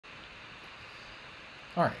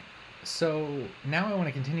All right, so now I want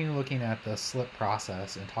to continue looking at the slip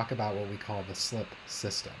process and talk about what we call the slip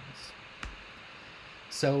systems.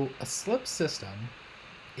 So a slip system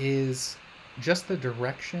is just the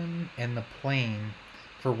direction and the plane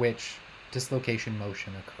for which dislocation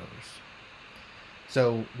motion occurs.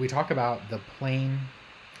 So we talk about the plane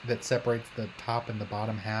that separates the top and the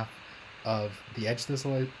bottom half of the edge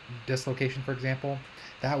dislocation, for example.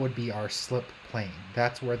 That would be our slip plane.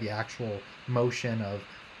 That's where the actual motion of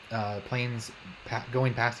planes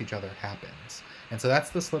going past each other happens. And so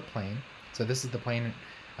that's the slip plane. So this is the plane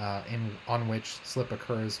on which slip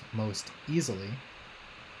occurs most easily.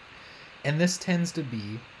 And this tends to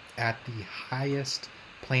be at the highest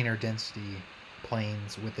planar density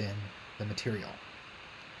planes within the material.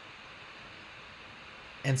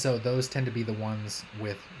 And so those tend to be the ones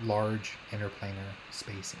with large interplanar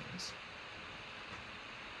spacings.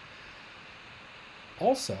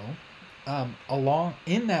 Also, along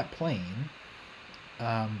in that plane,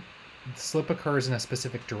 slip occurs in a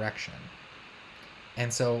specific direction.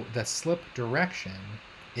 And so the slip direction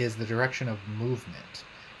is the direction of movement.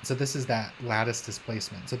 So this is that lattice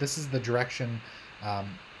displacement. So this is the direction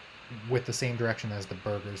with the same direction as the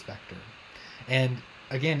Berger's vector. And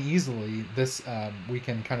again, easily, this we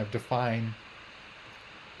can kind of define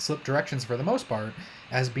slip directions for the most part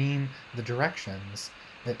as being the directions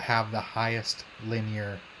that have the highest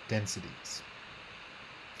linear densities.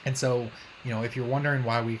 And so, if you're wondering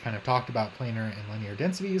why we kind of talked about planar and linear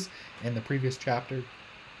densities in the previous chapter,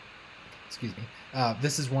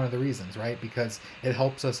 this is one of the reasons, right? Because it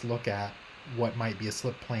helps us look at what might be a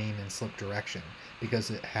slip plane and slip direction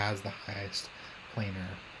because it has the highest planar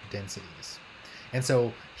densities. And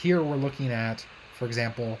so here we're looking at, for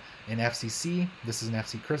example, in FCC, this is an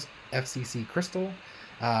FCC crystal.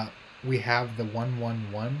 We have the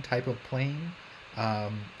 111 type of plane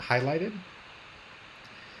highlighted.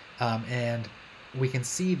 And we can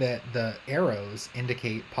see that the arrows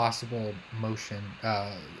indicate possible motion,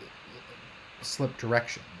 slip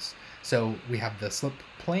directions. So we have the slip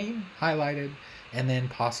plane highlighted and then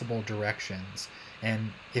possible directions.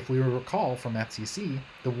 And if we recall from FCC,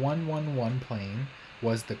 the 111 plane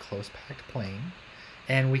was the close packed plane.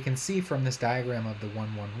 And we can see from this diagram of the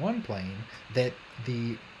 111 plane that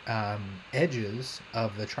the edges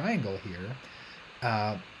of the triangle here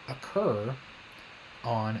occur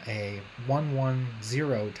on a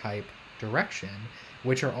 110 type direction,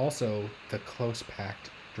 which are also the close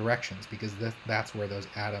packed directions because that's where those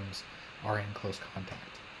atoms are in close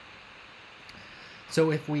contact.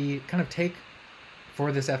 So if we kind of take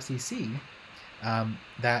for this FCC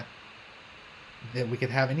that we could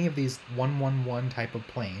have any of these 111 type of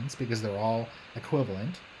planes because they're all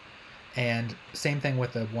equivalent, and same thing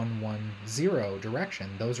with the 110 direction,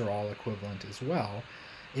 those are all equivalent as well.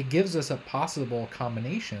 It gives us a possible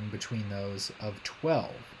combination between those of 12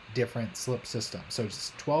 different slip systems. So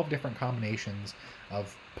it's 12 different combinations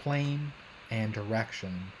of plane and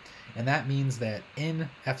direction. And that means that in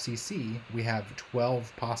FCC, we have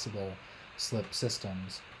 12 possible slip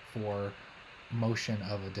systems for motion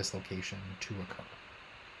of a dislocation to occur.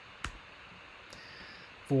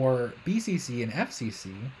 For BCC and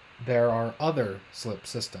FCC, there are other slip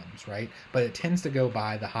systems, right? But it tends to go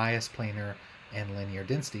by the highest planar and linear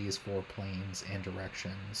densities for planes and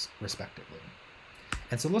directions, respectively.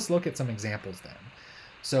 And so let's look at some examples then.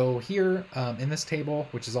 So here in this table,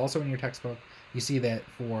 which is also in your textbook, you see that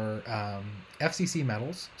for FCC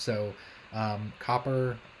metals, so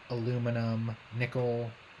copper, aluminum,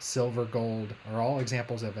 nickel, silver, gold are all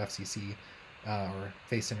examples of FCC or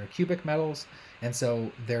face-centered cubic metals. And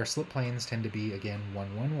so their slip planes tend to be, again,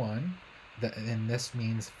 111. And this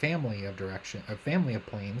means family of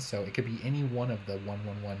planes, so it could be any one of the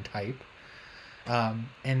 111 type.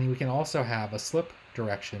 And we can also have a slip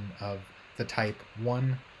direction of the type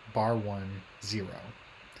 1 bar 1 0.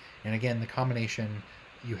 And again, the combination,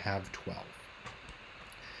 you have 12.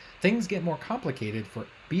 Things get more complicated for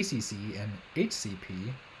BCC and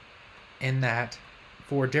HCP in that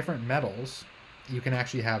for different metals, you can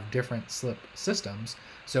actually have different slip systems.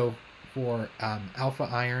 So for alpha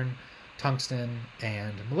iron, tungsten,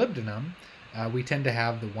 and molybdenum, we tend to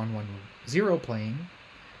have the 110 plane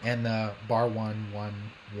and the bar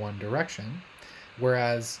 111 direction,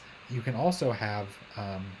 whereas you can also have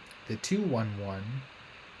the 211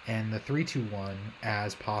 and the 321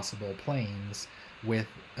 as possible planes with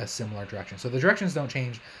a similar direction. So the directions don't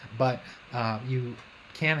change, but you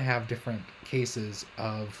can have different cases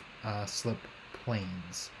of slip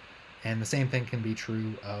planes. And the same thing can be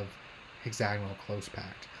true of hexagonal close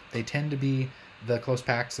packed. They tend to be the close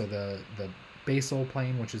packed, so the basal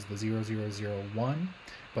plane, which is the 0001,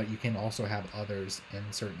 but you can also have others in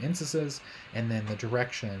certain instances. And then the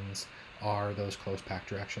directions are those close packed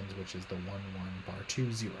directions, which is the 1, 1, bar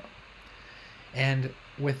 2, 0. And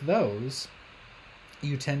with those,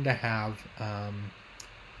 you tend to have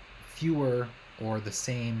fewer or the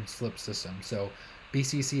same slip system. So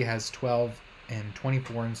BCC has 12 and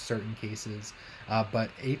 24 in certain cases, but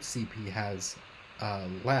HCP has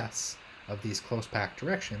less of these close packed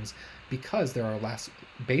directions because there are less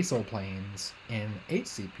basal planes in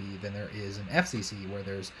HCP than there is in FCC, where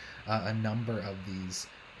there's a number of these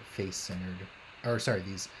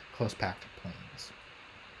these close packed planes.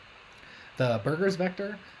 The Burgers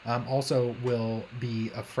vector also will be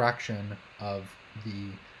a fraction of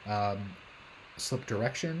the slip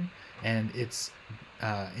direction, and it's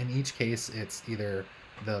in each case it's either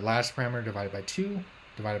the lattice parameter divided by 2,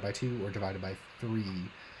 or divided by 3,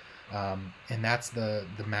 and that's the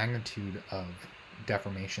magnitude of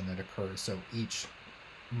deformation that occurs. So each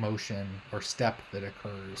motion or step that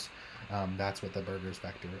occurs, that's what the Burgers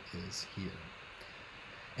vector is here.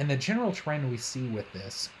 And the general trend we see with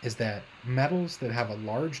this is that metals that have a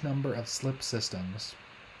large number of slip systems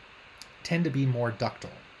tend to be more ductile.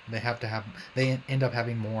 They end up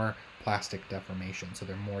having more plastic deformation, so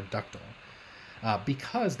they're more ductile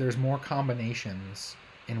because there's more combinations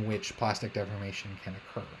in which plastic deformation can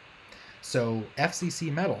occur. So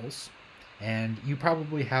FCC metals, and you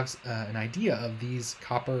probably have an idea of these: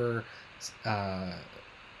 copper,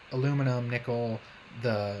 aluminum, nickel,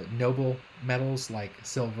 the noble metals like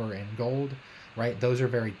silver and gold, right? Those are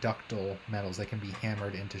very ductile metals. They can be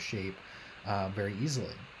hammered into shape very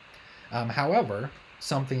easily. However,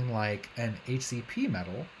 something like an HCP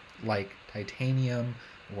metal, like titanium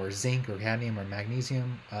or zinc or cadmium or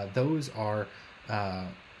magnesium, those are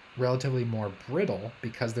relatively more brittle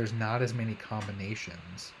because there's not as many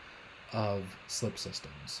combinations of slip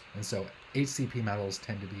systems. And so HCP metals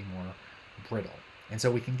tend to be more brittle. And so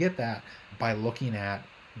we can get that by looking at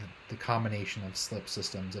the combination of slip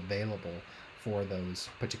systems available for those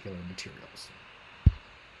particular materials.